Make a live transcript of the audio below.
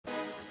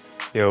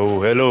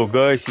Yo, hello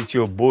guys, it's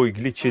your boy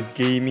Glitched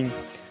Gaming.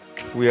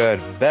 We are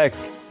back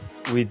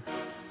with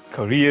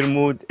career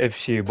mode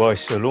FC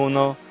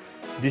Barcelona.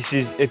 This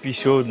is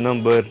episode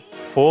number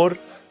 4.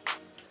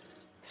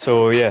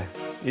 So yeah,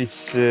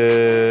 it's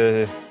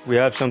we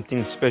have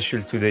something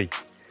special today.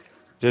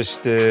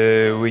 Just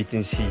wait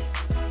and see.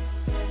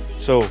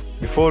 So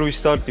before we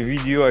start the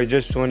video, I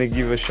just want to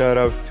give a shout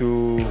out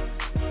to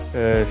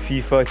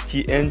FIFA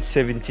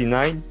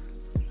TN79.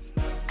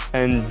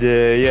 And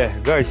yeah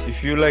guys,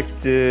 if you like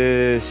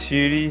the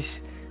series,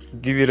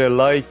 give it a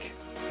like,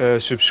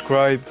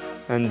 subscribe,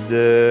 and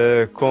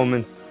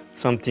comment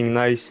something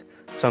nice,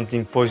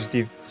 something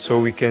positive, so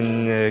we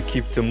can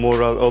keep the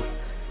morale up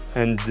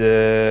and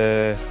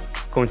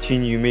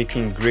continue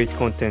making great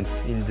content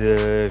in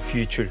the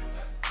future.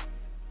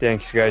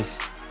 Thanks guys.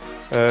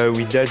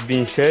 With that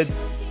being said,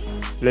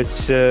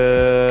 let's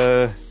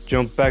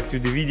jump back to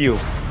the video.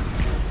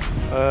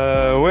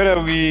 Where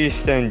are we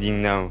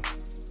standing now?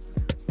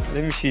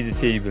 Let me see the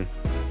table.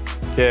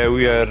 Yeah,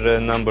 we are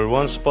number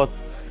 1 spot.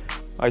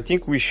 I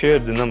think we share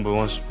the number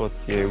 1 spot,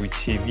 yeah, with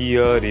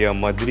Sevilla, Real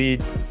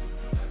Madrid.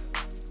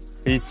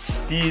 It's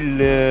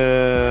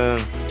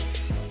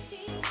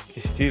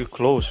still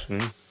close,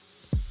 man.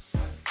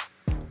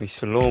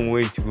 It's a long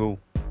way to go.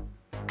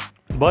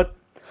 But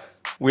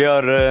we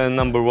are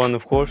number 1,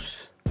 of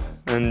course,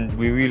 and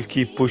we will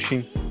keep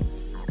pushing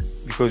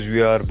because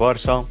we are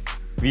Barca.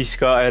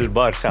 Visca el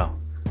Barça.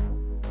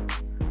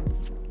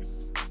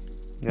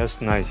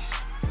 That's nice.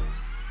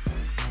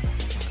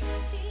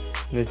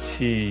 Let's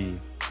see.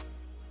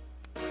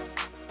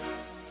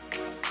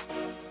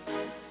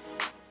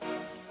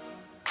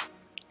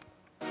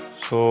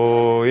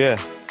 So yeah,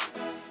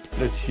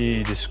 let's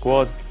see the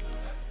squad.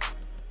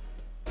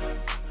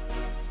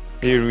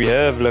 Here we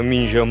have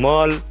Lamine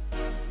Yamal.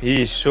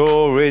 He is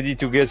so ready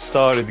to get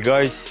started,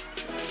 guys.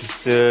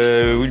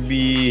 It will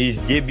be his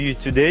debut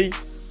today.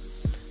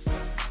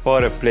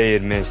 For a player,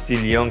 man, still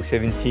young,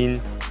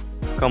 17.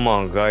 Come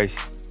on, guys.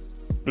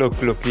 Look,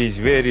 he's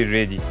very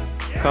ready.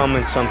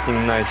 Comment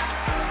something nice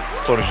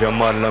for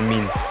Jamal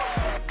Lamine,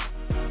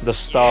 the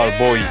star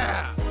boy.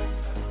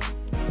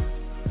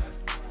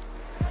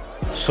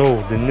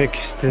 So the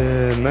next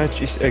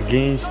match is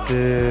against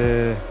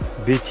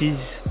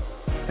Betis.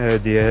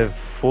 They have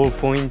 4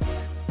 points,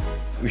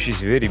 which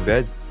is very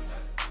bad,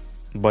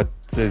 but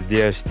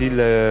they are still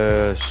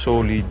a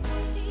solid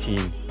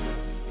team.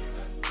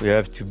 We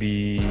have to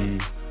be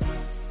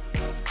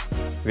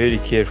very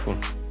careful.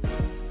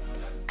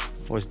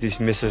 What's this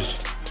message?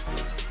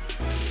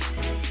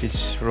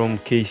 It's from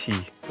Casey.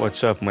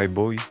 What's up, my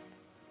boy?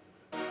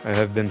 I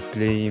have been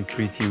playing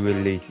pretty well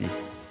lately.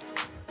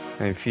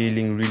 I'm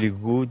feeling really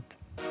good.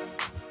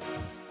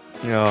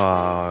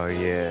 Oh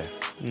yeah.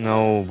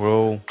 No,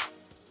 bro.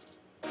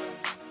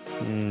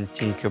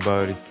 Think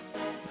about it.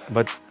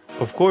 But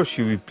of course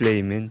you will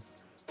play, man.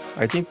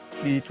 I think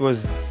it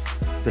was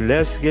the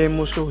last game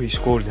also. He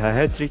scored a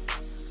hat-trick,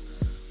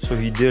 so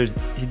he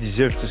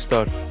deserves to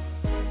start.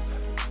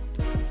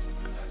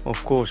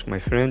 Of course, my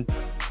friend.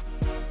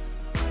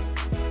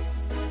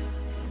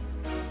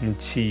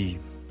 Let's see.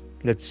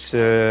 Let's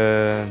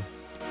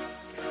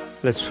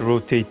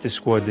rotate the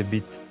squad a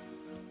bit.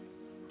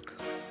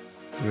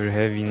 We're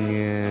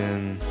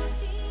having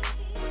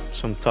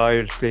some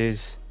tired players.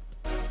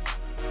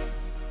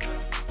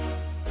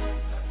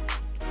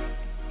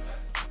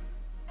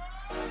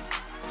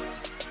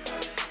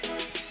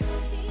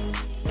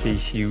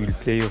 Casey will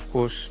play, of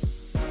course.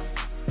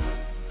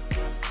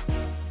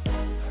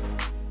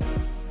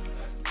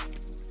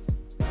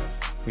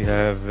 We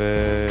have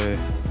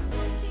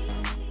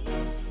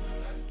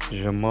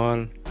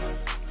Jamal.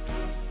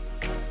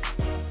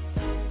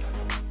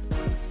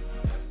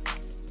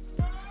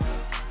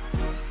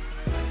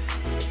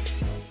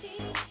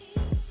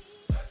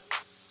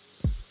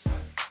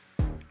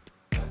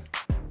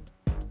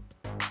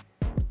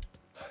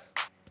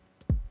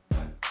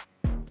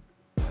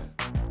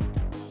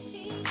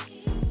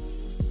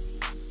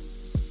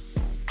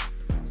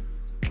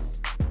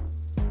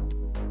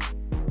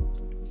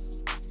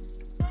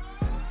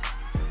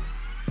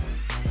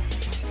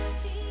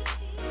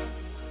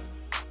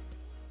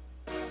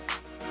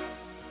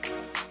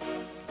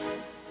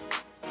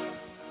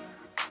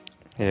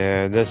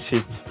 Yeah, that's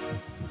it.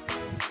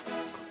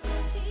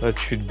 That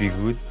should be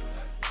good.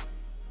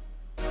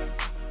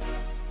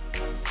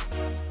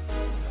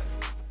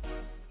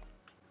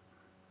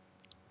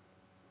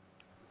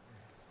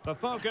 The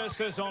focus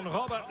is on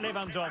Robert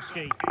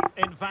Lewandowski,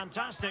 in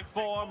fantastic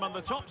form and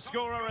the top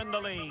scorer in the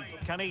league.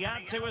 Can he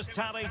add to his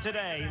tally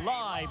today?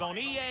 Live on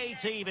EA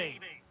TV.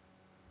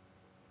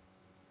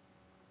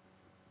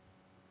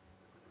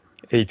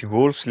 8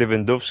 goals,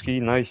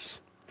 Lewandowski, nice.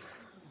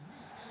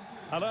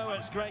 Hello,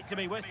 it's great to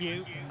be with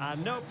you,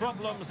 and no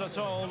problems at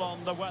all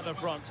on the weather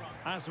front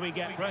as we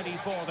get ready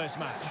for this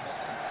match.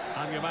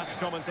 I'm your match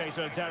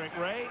commentator, Derek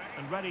Ray,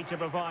 and ready to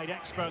provide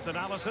expert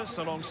analysis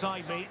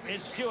alongside me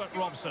is Stuart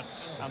Robson.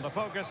 And the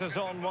focus is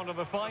on one of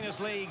the finest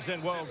leagues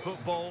in world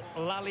football,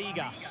 La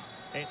Liga.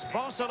 It's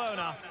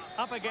Barcelona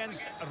up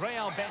against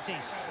Real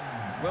Betis.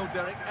 Well,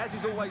 Derek, as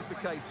is always the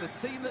case, the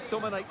team that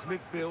dominates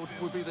midfield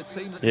will be the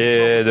team that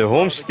Yeah, controls the the home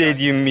flow of the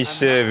stadium game.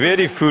 is And that, for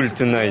very me, full is the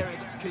tonight. area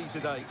that's key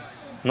today.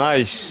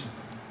 Nice.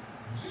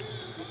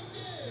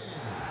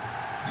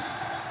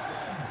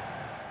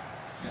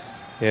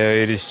 Yeah,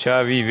 it is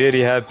Xavi, very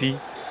happy.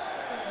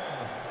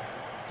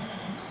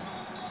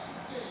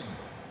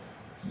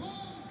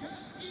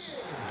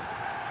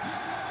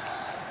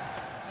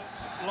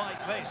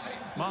 Like this,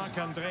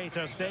 Marc-Andre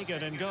ter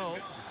Stegen in goal.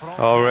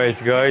 All right,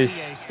 guys.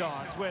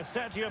 Starts with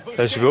Sergio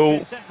Let's Busquets go.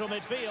 in central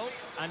midfield,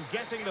 and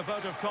getting the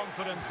vote of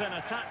confidence in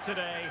attack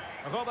today,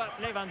 Robert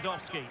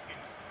Lewandowski.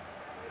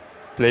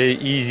 Play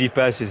easy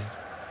passes.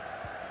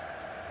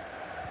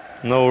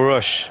 No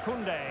rush.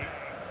 Koundé.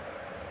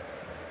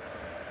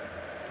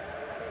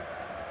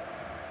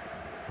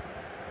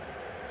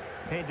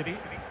 Pedri.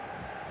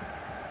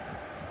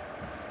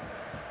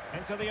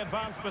 Into the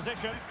advanced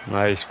position.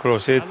 Nice,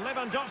 cross it. And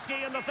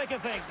Lewandowski in the thick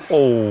of things.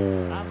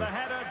 Oh, And the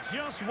header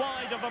just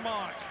wide of the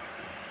mark.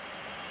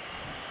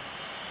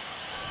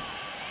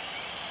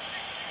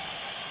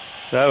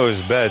 that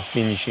was bad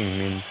finishing,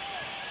 man.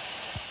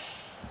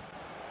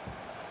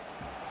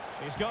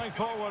 He's going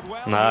forward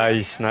well.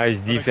 Nice, nice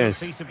But a good defense.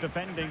 piece of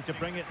defending to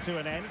bring it to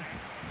an end.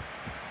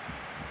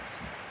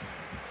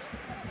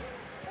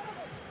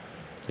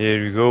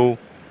 Here we go.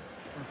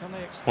 Can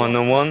they exploit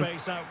 1-on-1. the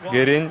space out wide?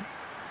 Get in.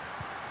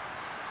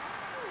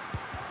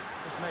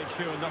 Just made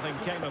sure nothing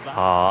came of that.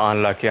 Ah,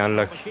 unlucky, The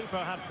unlucky. keeper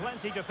had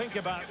plenty to think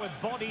about with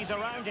bodies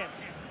around him.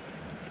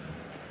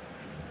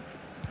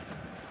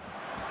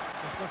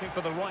 Just looking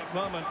for the right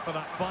moment for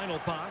that final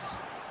pass.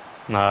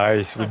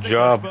 Nice, I good think I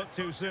job. spoke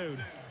too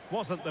soon.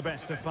 Wasn't the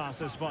best of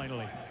passes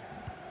finally.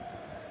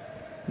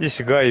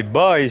 This guy,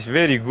 Ba, is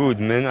very good,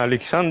 man.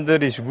 Alexander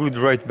is good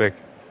right back.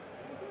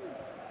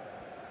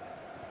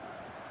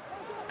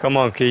 Come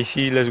on,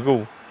 Casey, let's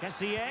go.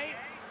 Kessié.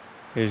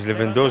 Here's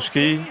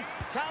Lewandowski.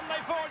 Can they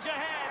forge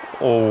ahead?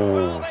 Well, Oh,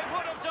 they would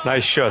have done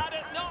nice shot. had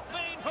it not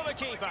been for the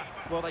keeper.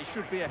 Well, they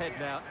should be ahead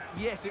now.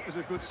 Yes, it was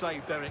a good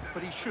save, Derek,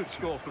 but he should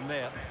score from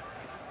there.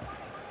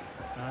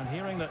 And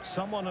hearing that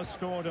someone has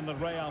scored in the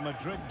Real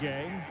Madrid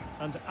game,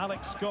 and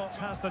Alex Scott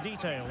has the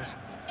details.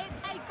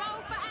 It's a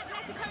goal for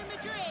Atletico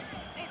Madrid.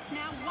 It's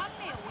now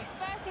 1-0 with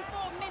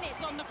 34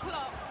 minutes on the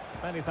clock.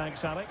 Many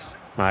thanks, Alex.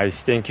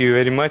 nice, thank you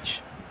very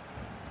much.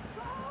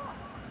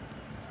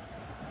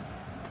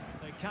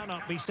 They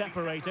cannot be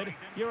separated.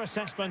 Your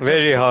assessment.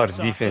 Very of hard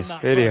Barca in defense,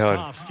 that very first hard.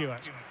 half,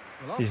 Stuart.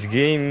 This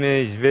game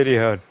is very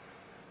hard.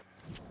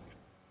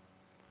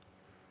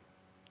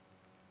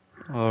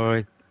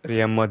 Alright,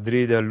 Real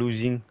Madrid are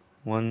losing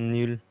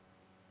 1-0.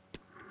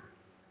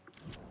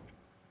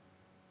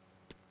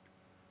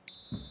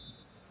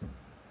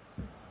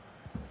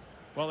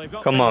 Well, they've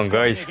got Come things on,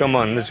 going guys, come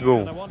again on, let's here, go.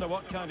 And I wonder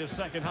what kind of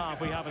second half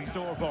we have in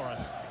store for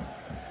us.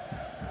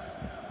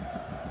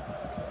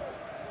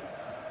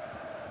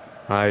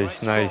 Nice,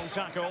 Great nice.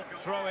 strong tackle,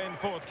 throw in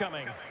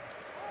forthcoming.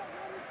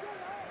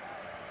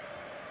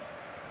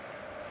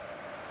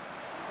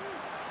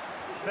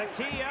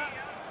 Fekir.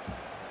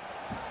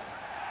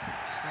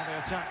 Now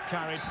the attack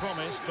carried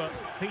promise, but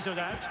petered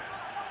out.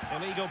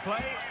 Illegal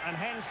play, and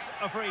hence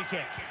a free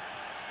kick.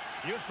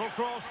 Useful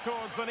cross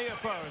towards the near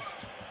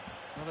post.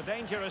 Well, the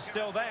danger is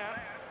still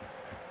there.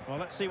 Well,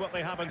 let's see what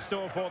they have in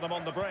store for them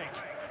on the break.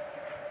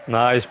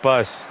 Nice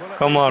pass. Will it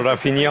Come be on,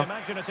 sufficiently Rafinha.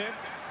 imaginative?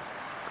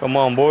 Come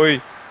on, boy.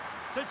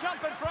 To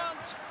jump in front.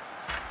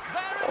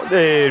 Oh,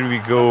 there we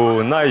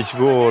go. Nice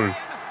goal. And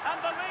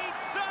the lead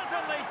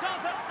certainly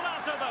doesn't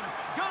flatter them.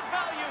 Good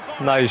value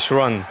for Nice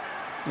run.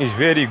 He's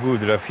very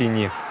good,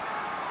 Rafinha.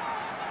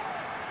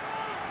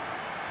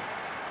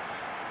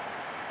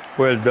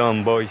 Well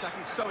done, boys.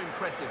 Attack is so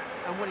impressive,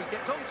 and when he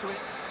gets onto it,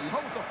 he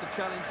holds off the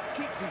challenge,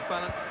 keeps his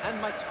balance,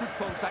 and makes good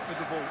contact with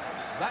the ball.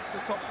 That's a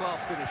top-class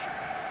finish.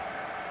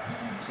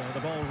 So the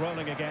ball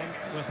rolling again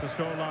with the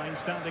scoreline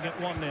standing at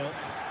 1-0. Now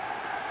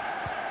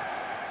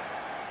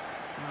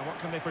what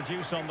can they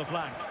produce on the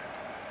flank?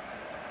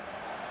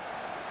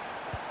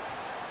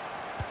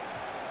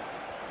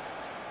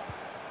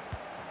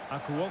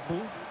 Akuoku.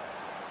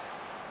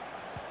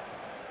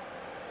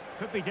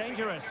 Could be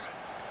dangerous.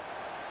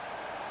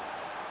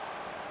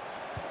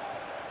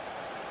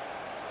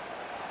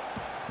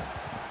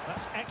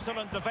 That's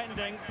excellent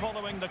defending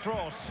following the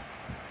cross.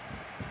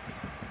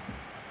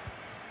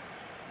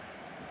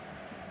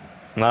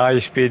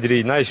 Nice,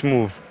 Pedri. Nice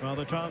move. Well,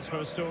 the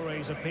transfer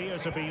stories appear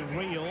to be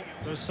real.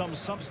 There's some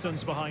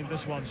substance behind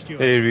this one, Stuart.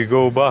 There we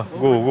go, Ba.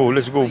 Go, go.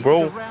 Let's go,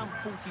 bro. It's around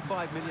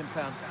 £45 million,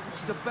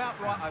 which is about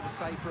right, I would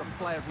say, for a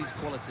player of his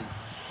quality.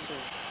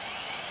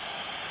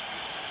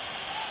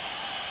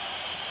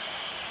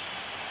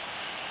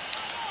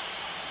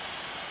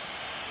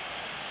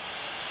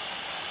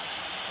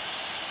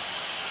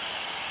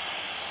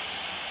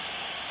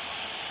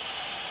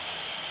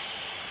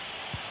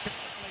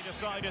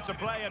 Decided to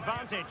play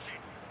advantage.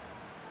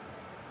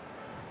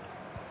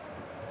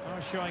 Oh,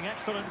 showing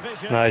excellent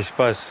vision. Nice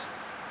pass.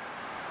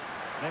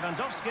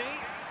 Lewandowski.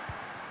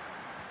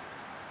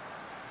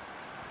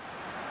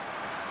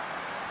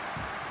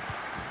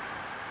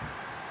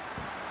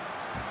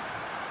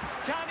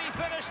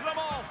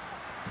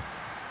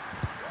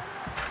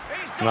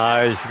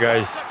 Nice,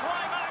 guys. The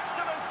climax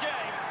to this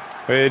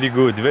game. Very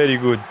good, very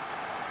good.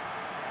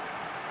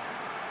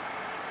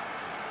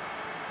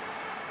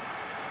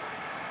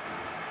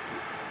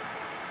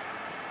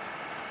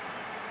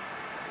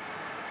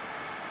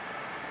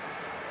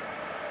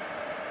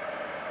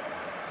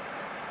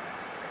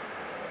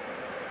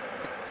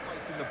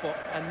 In the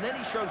box, and then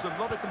he shows a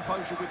lot of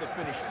composure with the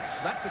finish.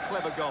 That's a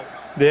clever goal.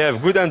 They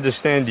have good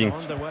understanding.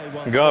 Underway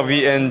once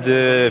Gavi more. and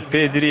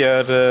Pedri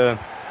are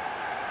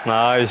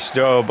nice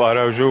job,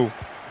 Araujo.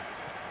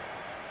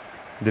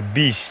 The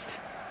beast.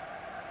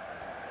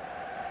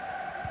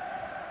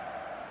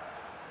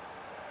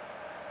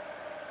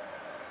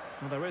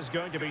 Well, there is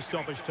going to be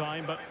stoppage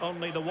time, but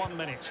only the 1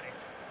 minute.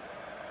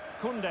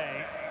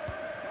 Koundé.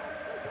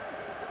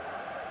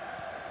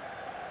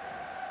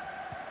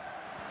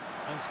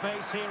 And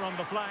space here on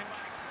the flank.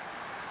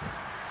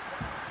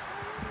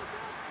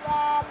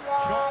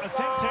 Shot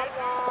attempted.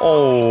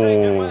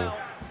 Saved it Oh, well.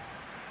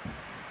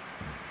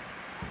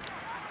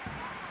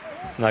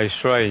 nice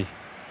try.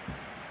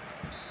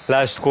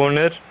 Last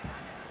corner.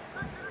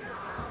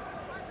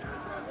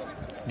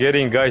 Get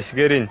in, guys,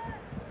 get in.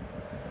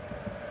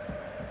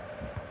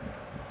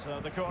 So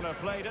the corner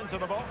played into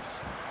the box.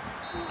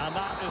 And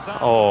that is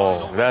that.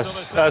 Oh,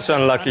 that's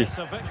unlucky. And it's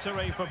a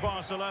victory for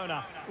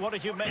Barcelona. What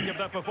did you make of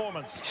their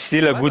performance?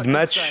 Still a As I good keep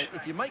match. saying,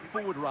 if you make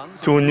forward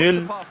runs, 2-0,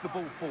 you've got to pass the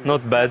ball forward.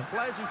 not bad.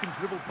 Players who can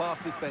dribble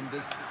past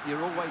defenders,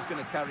 you're always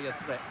going to carry a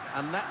threat,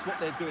 and that's what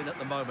they're doing at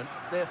the moment.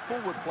 Their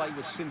forward play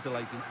was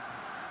scintillating.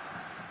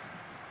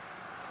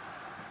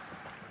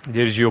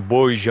 There's your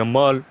boy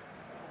Jamal.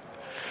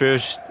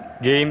 First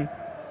game.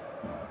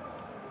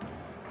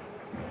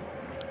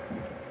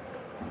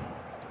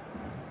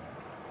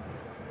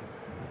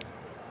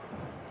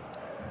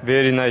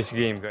 Very nice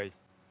game, guys.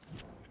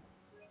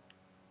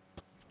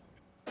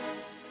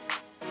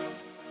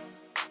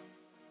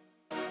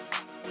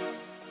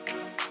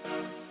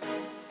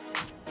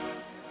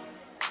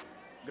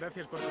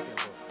 Gracias por su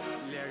tiempo.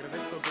 Le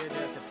agradezco que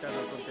haya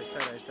aceptado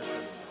contestar a estas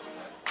preguntas.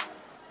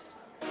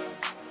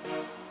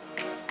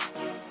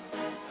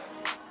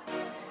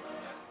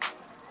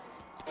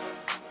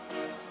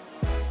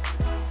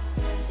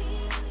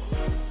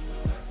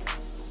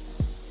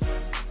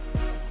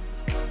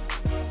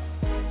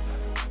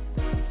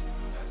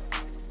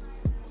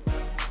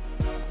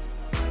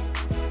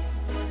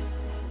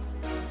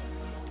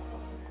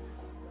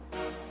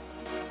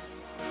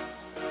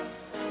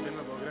 De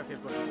nuevo, gracias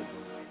por su tiempo.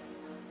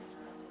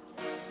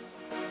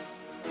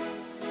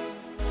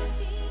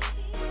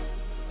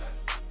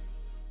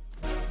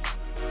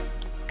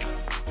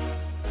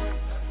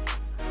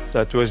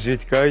 That was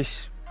it,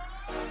 guys.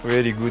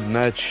 Very good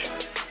match.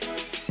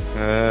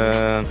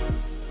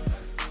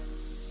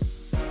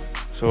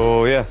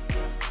 So yeah.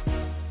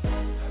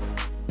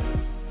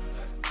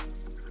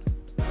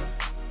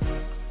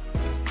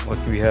 What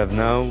we have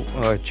now,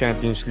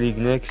 Champions League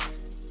next.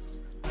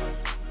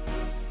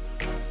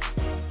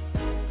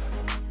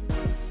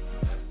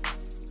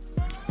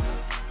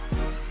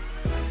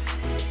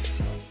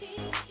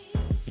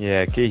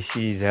 Yeah,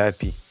 Casey is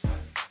happy.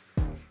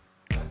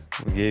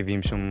 We gave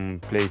him some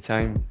play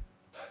time.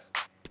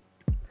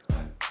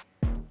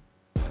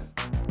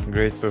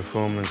 Great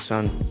performance,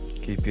 son.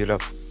 Keep it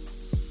up.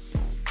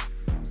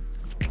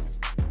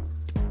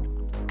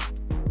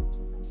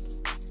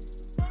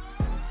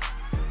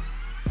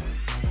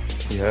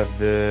 We have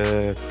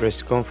the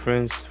press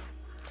conference,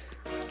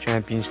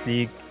 Champions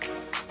League.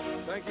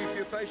 Thank you for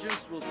your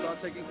patience. We'll start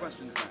taking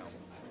questions now.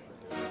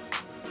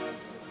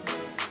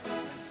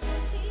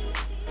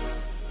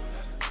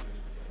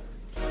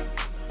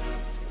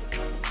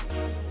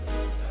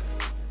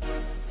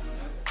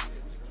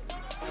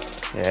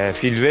 Yeah, I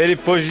feel very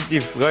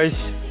positive, guys.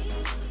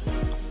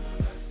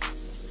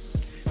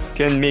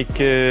 Can make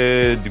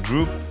the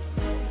group.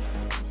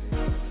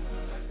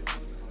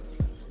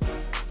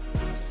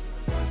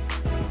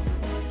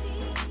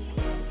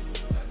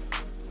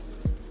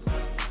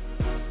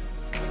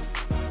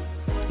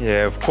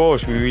 Yeah, of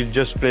course, we will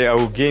just play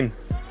our game.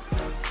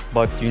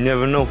 But you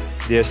never know.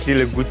 They are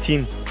still a good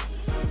team.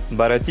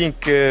 But I think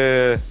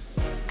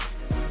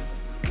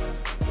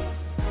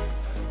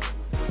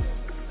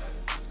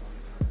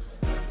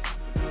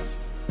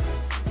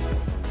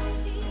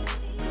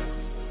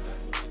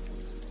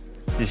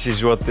this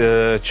is what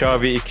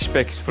Xavi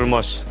expects from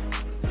us.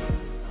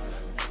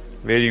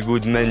 Very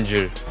good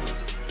manager.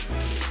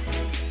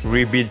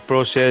 Rebuild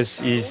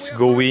process is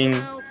going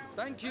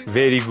Thank you.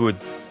 very good.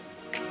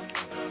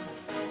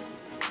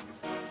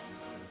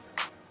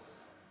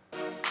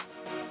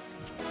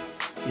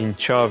 In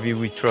Xavi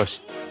we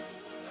trust.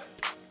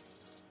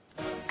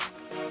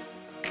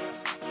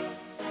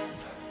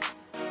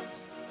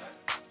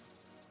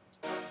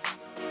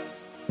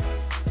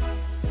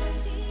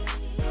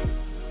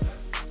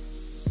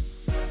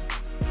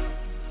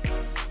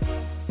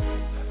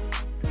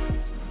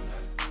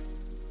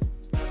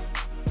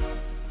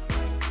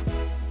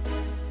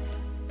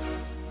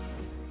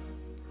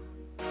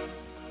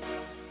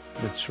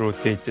 Let's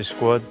rotate the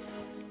squad.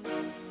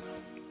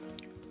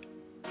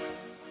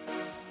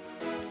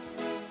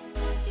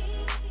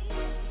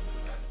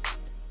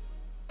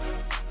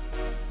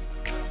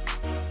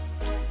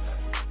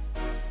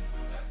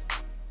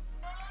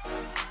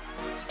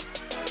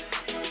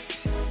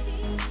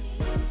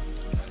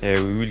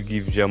 We will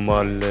give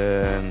Jamal.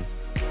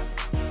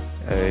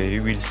 He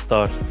will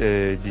start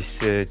this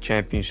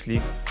Champions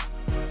League.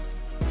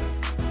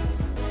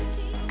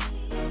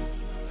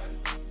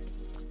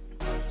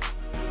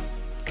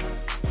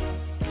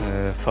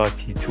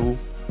 Fatih too.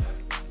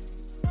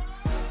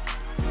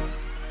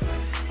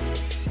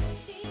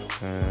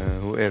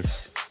 Who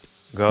else?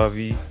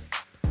 Gavi.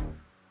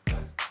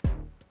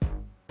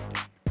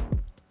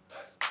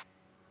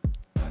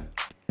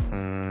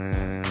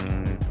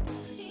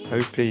 I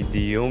will play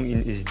De Jong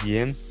in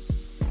SDM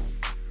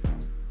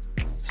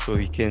so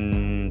he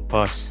can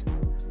pass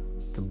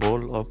the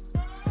ball up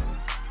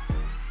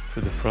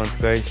to the front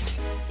guys.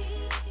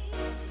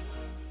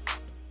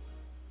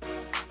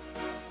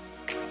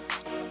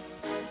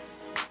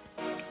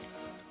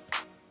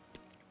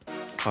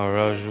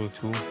 Arajo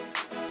too.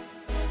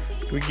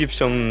 We give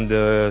some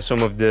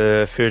of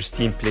the first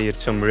team players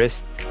some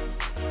rest.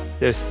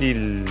 There's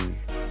still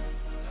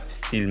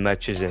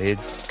matches ahead.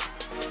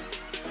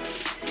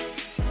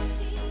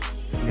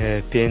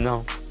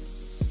 Pena,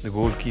 the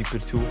goalkeeper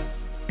too.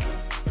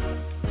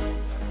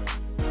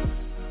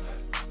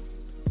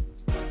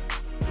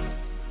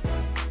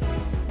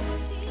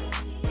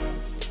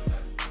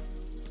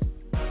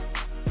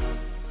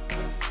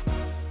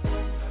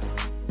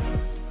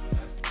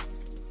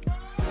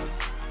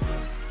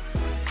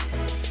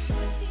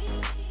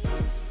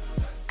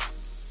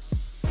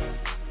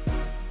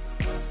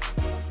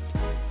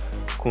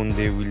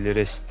 Conde will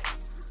rest.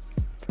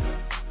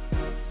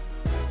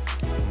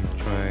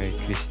 Try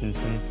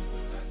Christensen.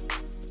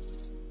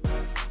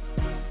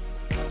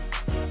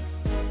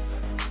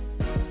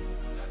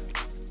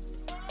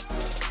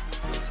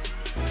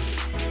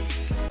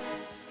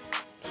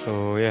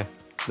 So yeah,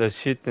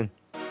 that's it then.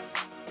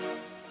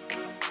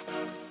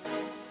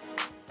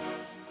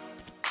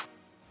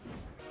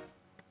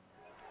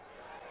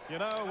 You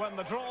know, when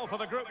the draw for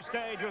the group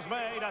stage was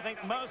made, I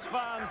think most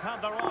fans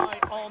had their eye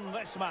on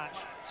this match.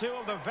 Two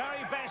of the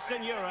very best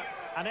in Europe,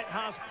 and it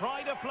has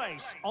pride of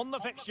place on the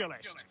fixture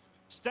list.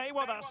 Stay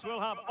with us,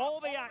 we'll have all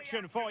the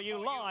action for you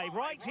live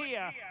right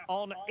here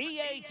on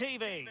EA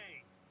TV.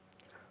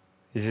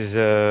 This is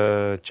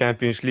a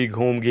Champions League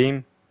home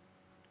game.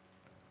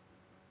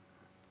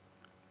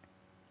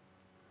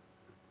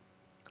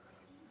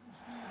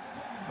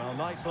 Well,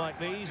 nights like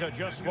these are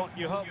just what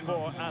you hope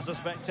for as a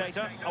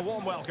spectator. A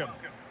warm welcome.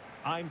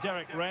 I'm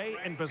Derek Ray,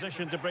 in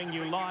position to bring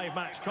you live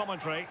match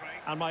commentary,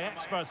 and my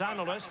expert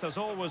analyst, as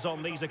always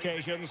on these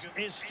occasions,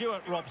 is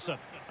Stuart Robson.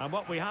 And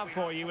what we have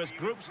for you is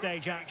group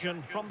stage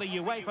action from the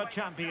UEFA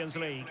Champions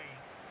League.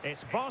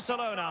 It's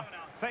Barcelona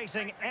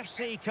facing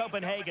FC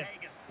Copenhagen.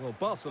 Well,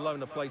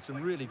 Barcelona played some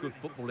really good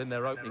football in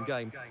their opening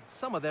game.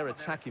 Some of their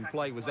attacking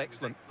play was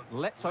excellent.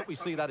 Let's hope we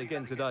see that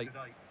again today.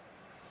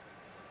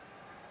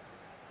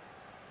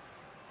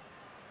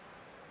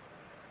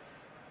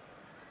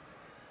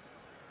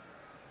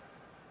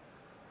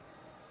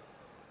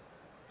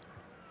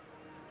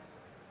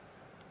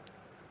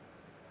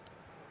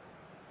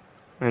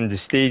 And the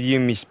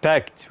stadium is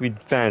packed with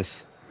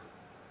fans.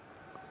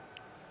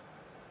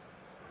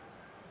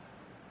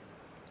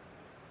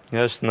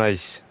 That's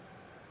nice.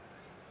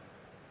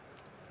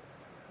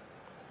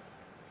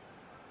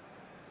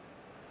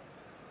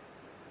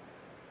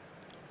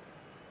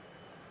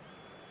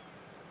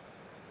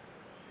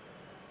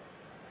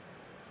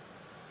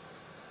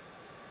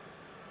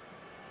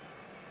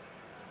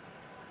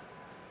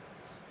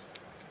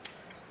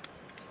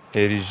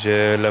 Here is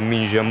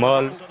Lamine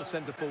Yamal. The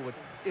centre forward.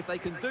 If they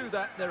can do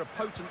that, they're a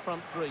potent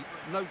front three.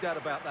 No doubt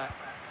about that.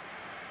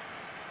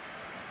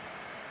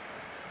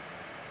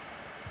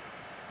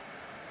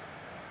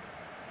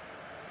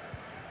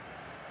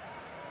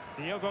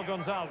 Diogo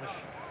Gonzalez.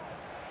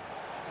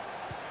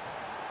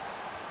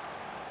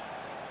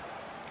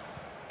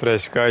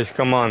 Press, guys,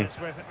 come on. It's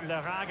with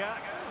Laraga.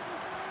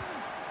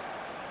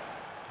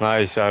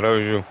 Nice,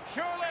 Araujo.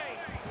 Surely,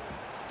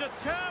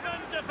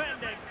 determined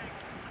defending.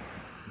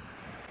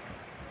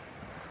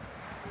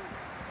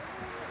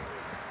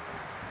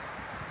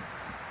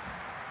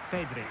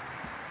 Pedri.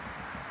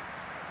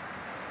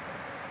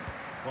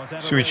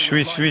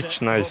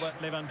 Switch, nice.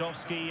 Robert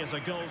Lewandowski is a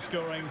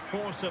goal-scoring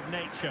force of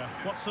nature.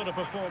 What sort of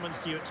performance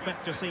do you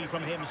expect to see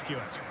from him,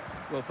 Stuart?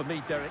 Well, for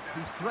me, Derek,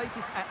 his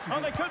greatest attribute...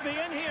 Oh, they could be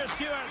in here,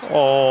 Stuart.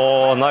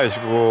 Oh, nice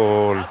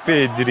goal,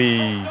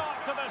 Pedri.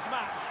 Start to this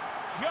match.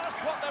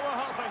 Just what they were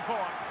hoping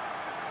for.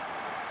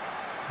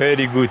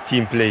 Very good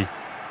team play.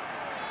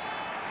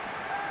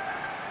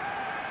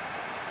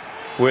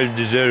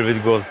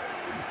 Well-deserved goal.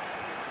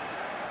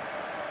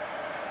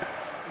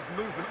 His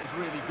movement is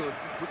really good,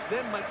 which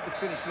then makes the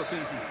finish look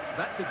easy.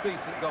 That's a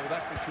decent goal,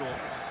 that's for sure.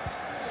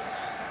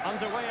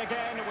 Underway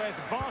again with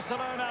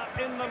Barcelona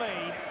in the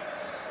lead.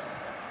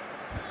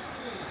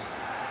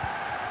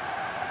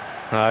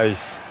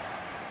 Nice.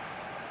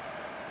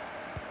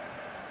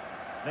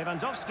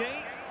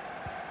 Lewandowski.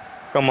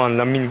 Come on,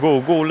 Lamine, go,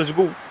 let's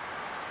go.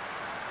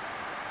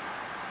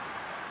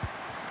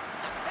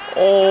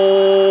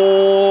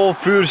 Oh,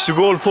 first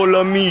goal for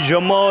Lamine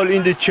Yamal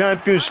in the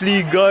Champions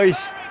League, guys.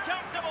 Very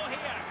comfortable here.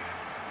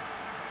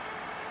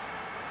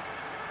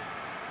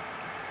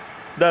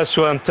 That's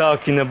what I'm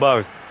talking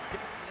about.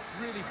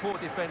 It's really poor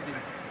defending.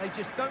 They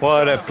just don't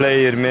What show a the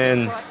player, hope to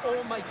man. try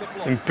or make a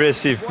block.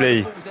 Impressive That's why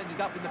play. the ball's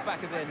ended up in the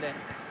back of their net.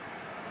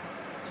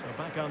 So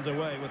back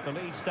underway with the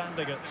lead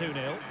standing at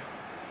 2-0.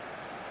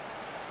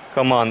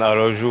 Come on,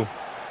 Araujo.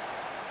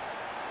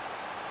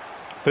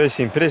 Press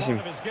him, press Part him.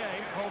 of his game,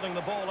 holding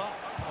the ball up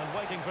and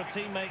waiting for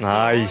teammates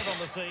Nice. to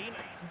arrive on the scene.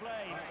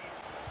 Played.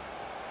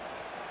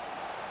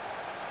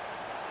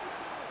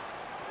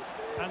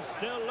 And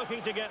still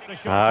looking to get the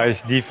shot.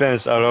 Nice off.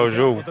 defense, With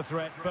Araujo. the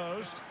threat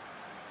posed.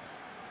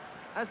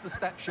 As the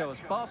stats show us,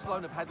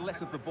 Barcelona have had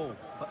less of the ball,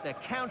 but their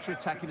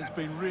counter-attacking has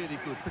been really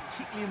good,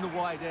 particularly in the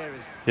wide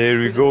areas. Here It's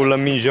we been go, an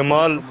Lamine excellent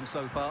Yamal. from them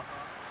so far.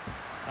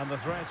 And the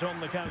threat on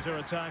the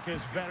counter-attack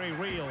is very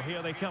real.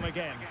 Here they come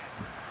again.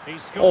 He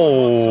scored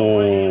once Oh,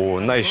 already,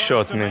 and nice close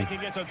shot, to man.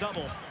 making it a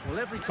double. Well,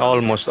 every time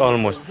Almost, he gets on the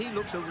almost. ball, he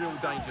looks a real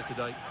danger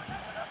today.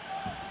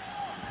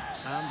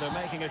 And they're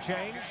making a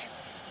change.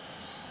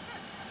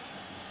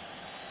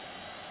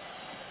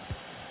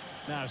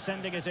 Now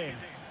sending it in.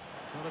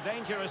 Well, the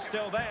danger is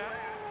still there.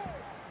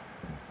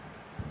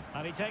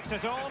 And he takes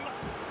it on.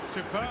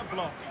 Superb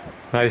block.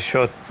 Nice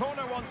shot.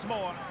 Corner once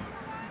more.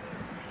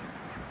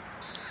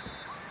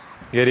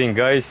 Get in,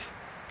 guys.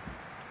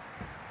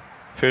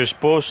 First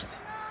post.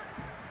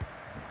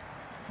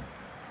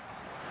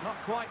 Not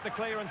quite the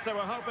clearance they were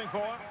hoping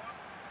for.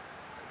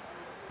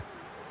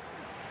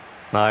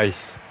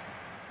 Nice.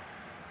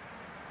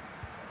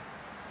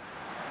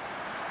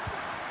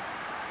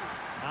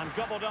 And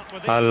gobbled up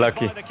with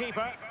Unlucky. by the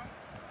keeper.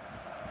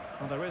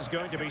 Well, there is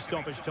going to be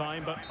stoppage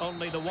time, but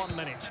only the 1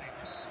 minute.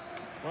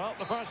 Well,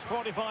 the first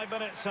 45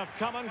 minutes have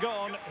come and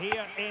gone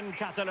here in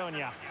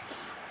Catalonia.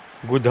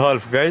 Good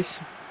half, guys.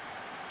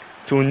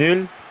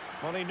 2-0.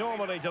 Well, he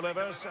normally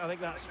delivers. I think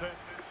that's fair.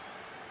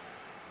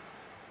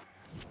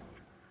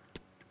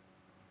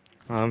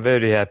 I'm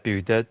very happy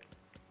with that.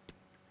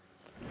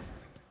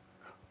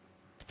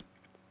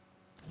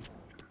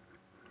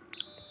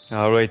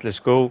 All right, let's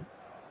go.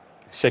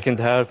 Second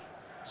half.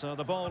 So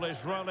the ball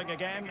is rolling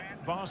again.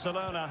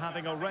 Barcelona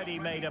having already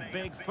made a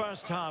big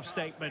first half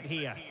statement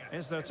here.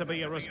 Is there to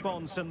be a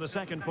response in the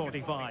second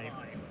 45?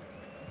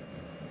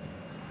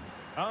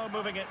 Oh,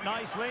 moving it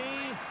nicely.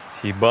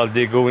 See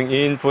Balde going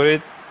in for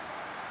it.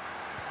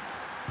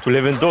 To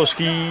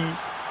Lewandowski.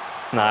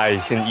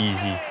 Nice and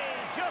easy.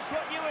 Just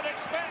what you would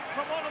expect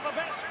from one of the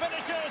best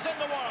finishers in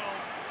the world.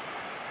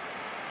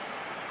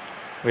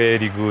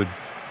 Very good.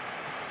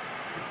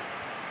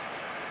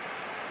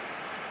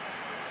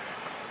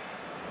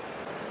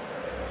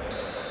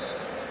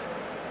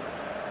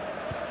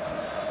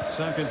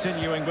 So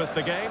continuing with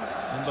the game,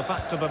 and the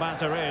fact of the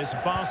matter is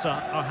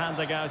Barca are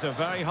handing out a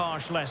very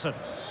harsh lesson.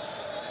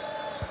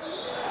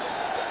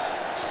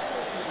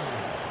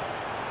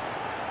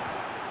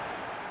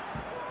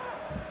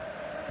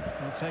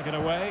 Well, taken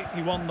away,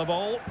 he won the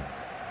ball.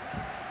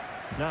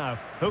 Now,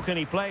 who can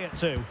he play it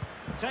to?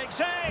 Takes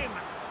aim!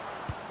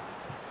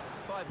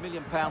 £5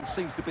 million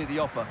seems to be the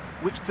offer,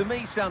 which to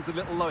me sounds a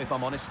little low if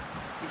I'm honest.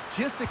 It's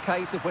just a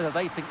case of whether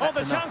they think Oh, that's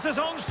the enough. chance is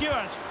on,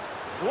 Stuart.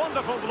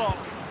 Wonderful block.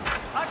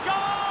 A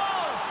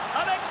goal!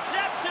 An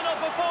exceptional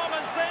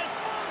performance this.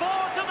 4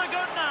 to the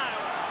good now.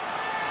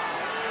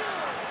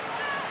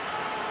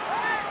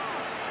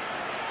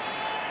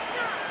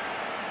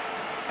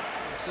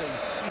 See,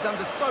 he's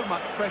under so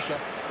much pressure,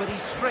 but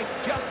his strength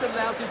just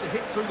allows him to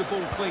hit through the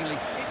ball cleanly.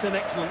 It's an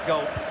excellent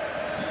goal.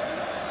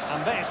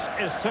 And this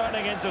is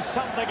turning into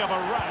something of a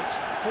rout.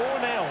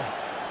 4-0.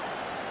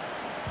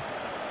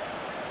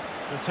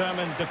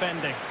 Determined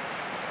defending.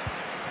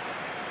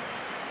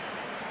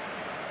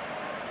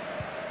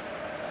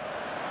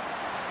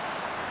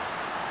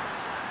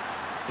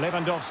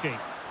 Lewandowski.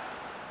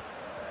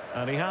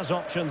 And he has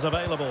options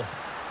available.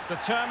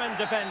 Determined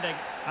defending.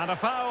 And a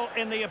foul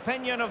in the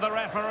opinion of the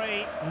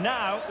referee.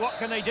 Now, what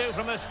can they do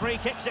from this free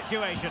kick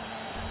situation?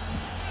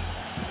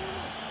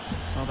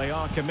 Well, they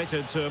are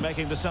committed to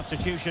making the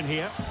substitution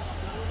here.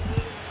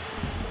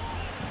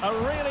 A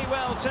really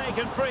well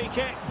taken free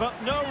kick, but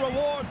no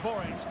reward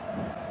for it.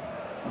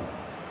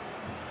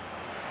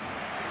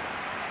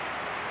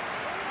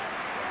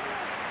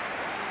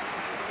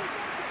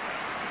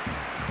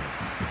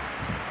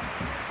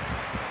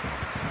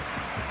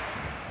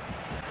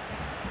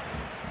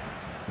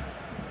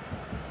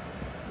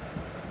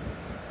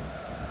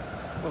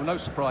 Well, no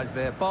surprise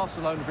there.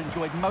 Barcelona have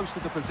enjoyed most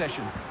of the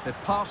possession. They've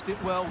passed it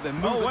well. Their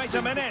movement. Oh, wait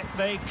a minute.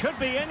 They could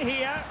be in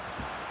here.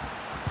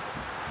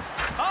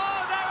 Oh,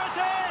 there it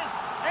is!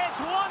 It's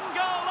one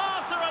goal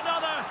after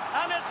another,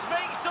 and it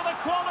speaks to the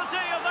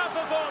quality of their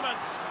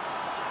performance.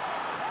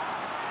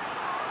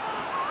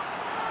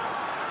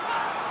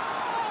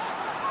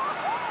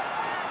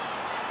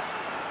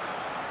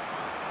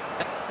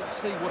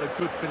 See what a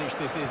good finish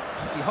this is.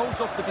 He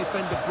holds off the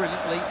defender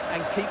brilliantly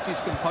and keeps his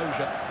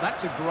composure.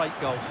 That's a great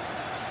goal.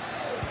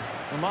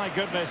 Well, my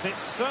goodness,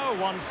 it's so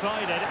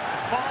one-sided.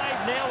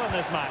 5-0 in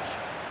this match.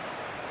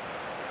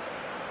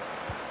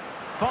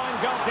 Fine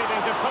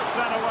goalkeeping to push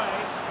that away.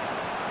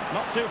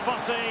 Not too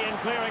fussy in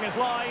clearing his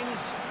lines.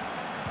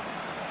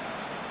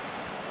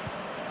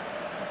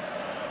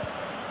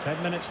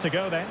 10 minutes to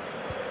go then.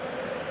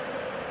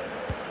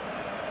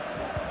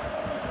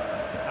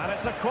 And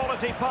it's a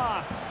quality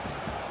pass.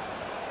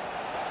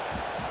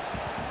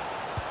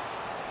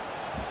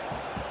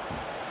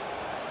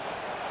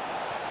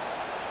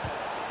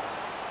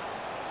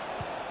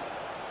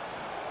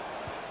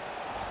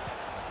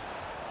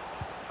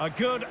 A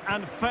good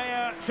and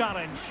fair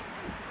challenge.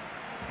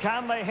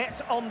 Can they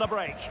hit on the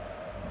break?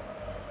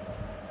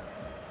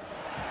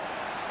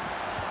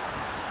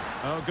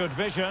 Oh, good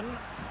vision.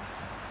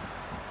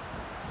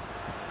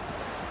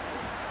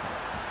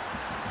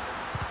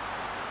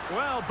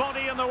 Well,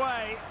 body in the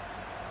way.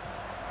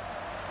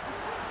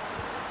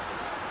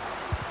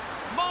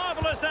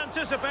 Marvellous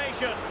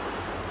anticipation.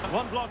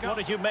 One block. What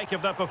did you make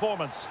of that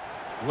performance?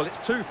 Well,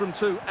 it's 2 from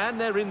 2, and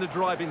they're in the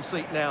driving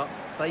seat now.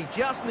 They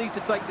just need to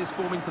take this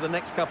form into the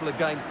next couple of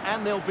games,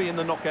 and they'll be in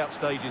the knockout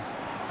stages.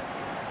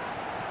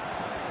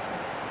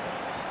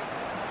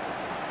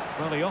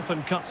 Well, he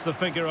often cuts the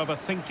figure of a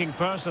thinking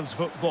person's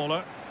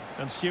footballer.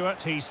 And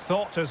Stuart, he's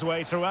thought his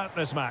way throughout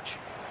this match.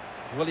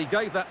 Well, he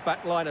gave that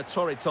back line a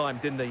torrid time,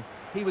 didn't he?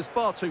 He was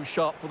far too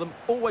sharp for them,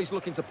 always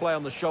looking to play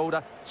on the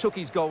shoulder, took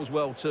his goals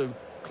well too.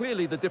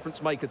 Clearly the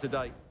difference maker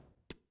today.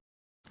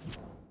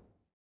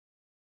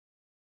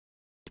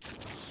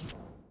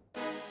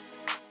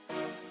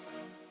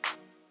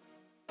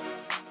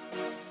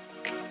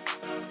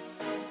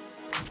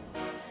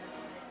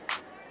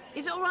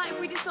 Is it all right if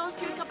we just ask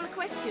you a couple of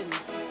questions?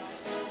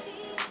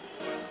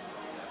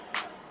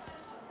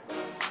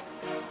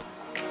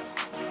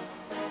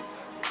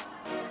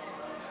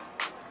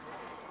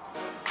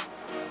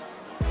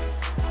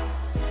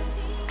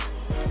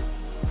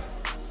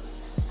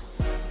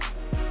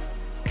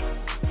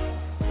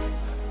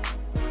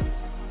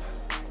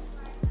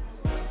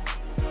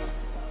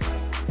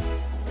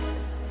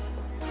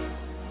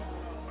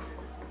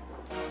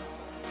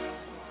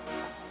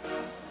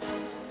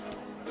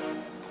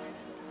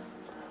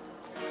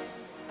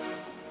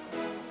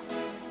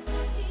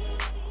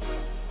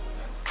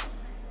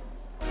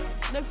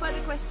 No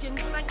further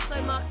questions. Thanks so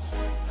much.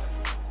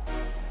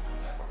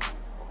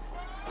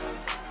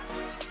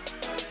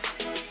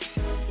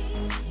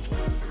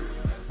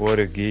 What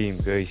a game,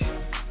 guys.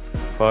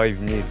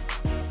 5-0.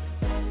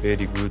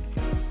 Very good.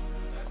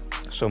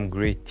 Some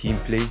great team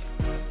plays.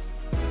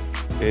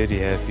 Very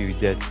happy with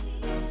that.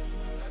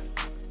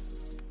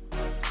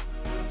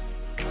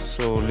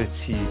 So let's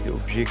see the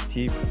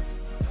objective.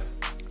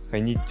 I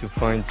need to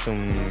find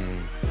some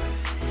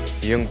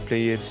young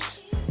players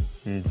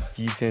in the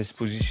defense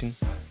position.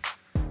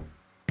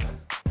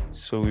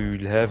 So we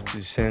will have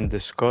to send the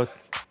scout.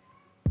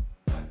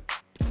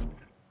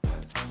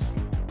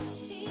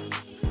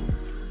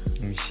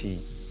 Let me see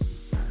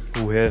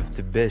who have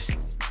the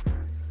best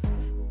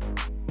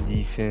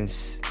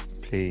defense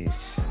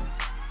players.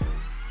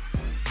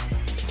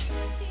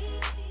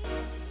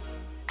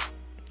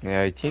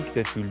 Yeah, I think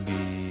that will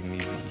be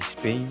maybe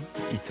Spain,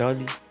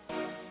 Italy.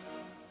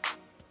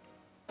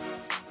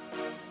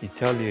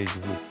 Italy is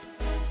good.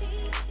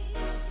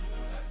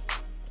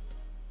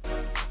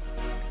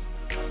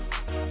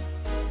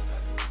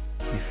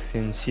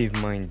 Defensive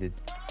minded.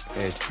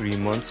 3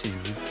 months is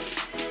good.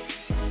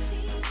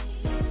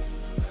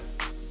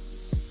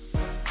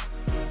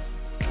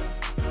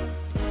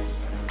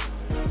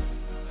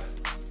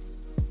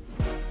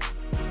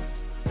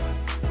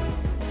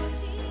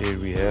 Here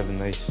we have a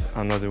nice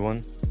another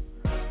one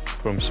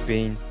from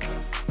Spain.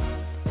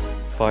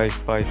 5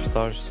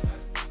 stars.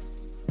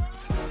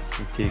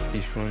 We take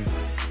this one.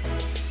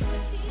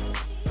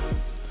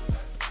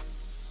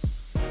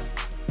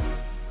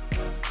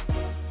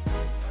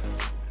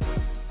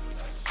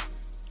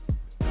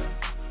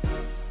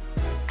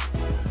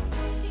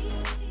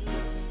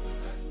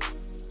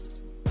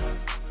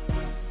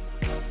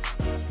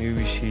 We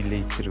will see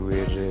later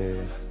where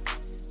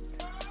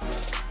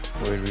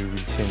we will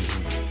send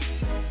him.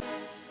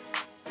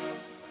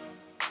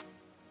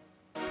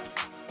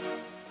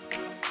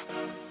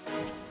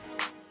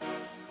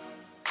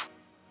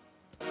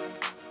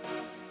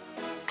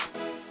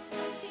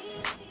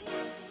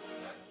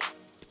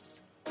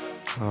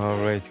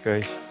 Alright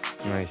guys,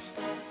 nice.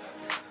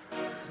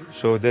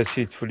 So that's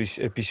it for this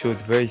episode,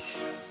 guys.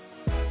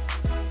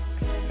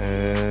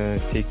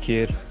 Take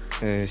care,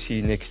 see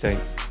you next time.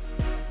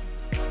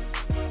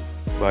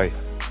 Bye.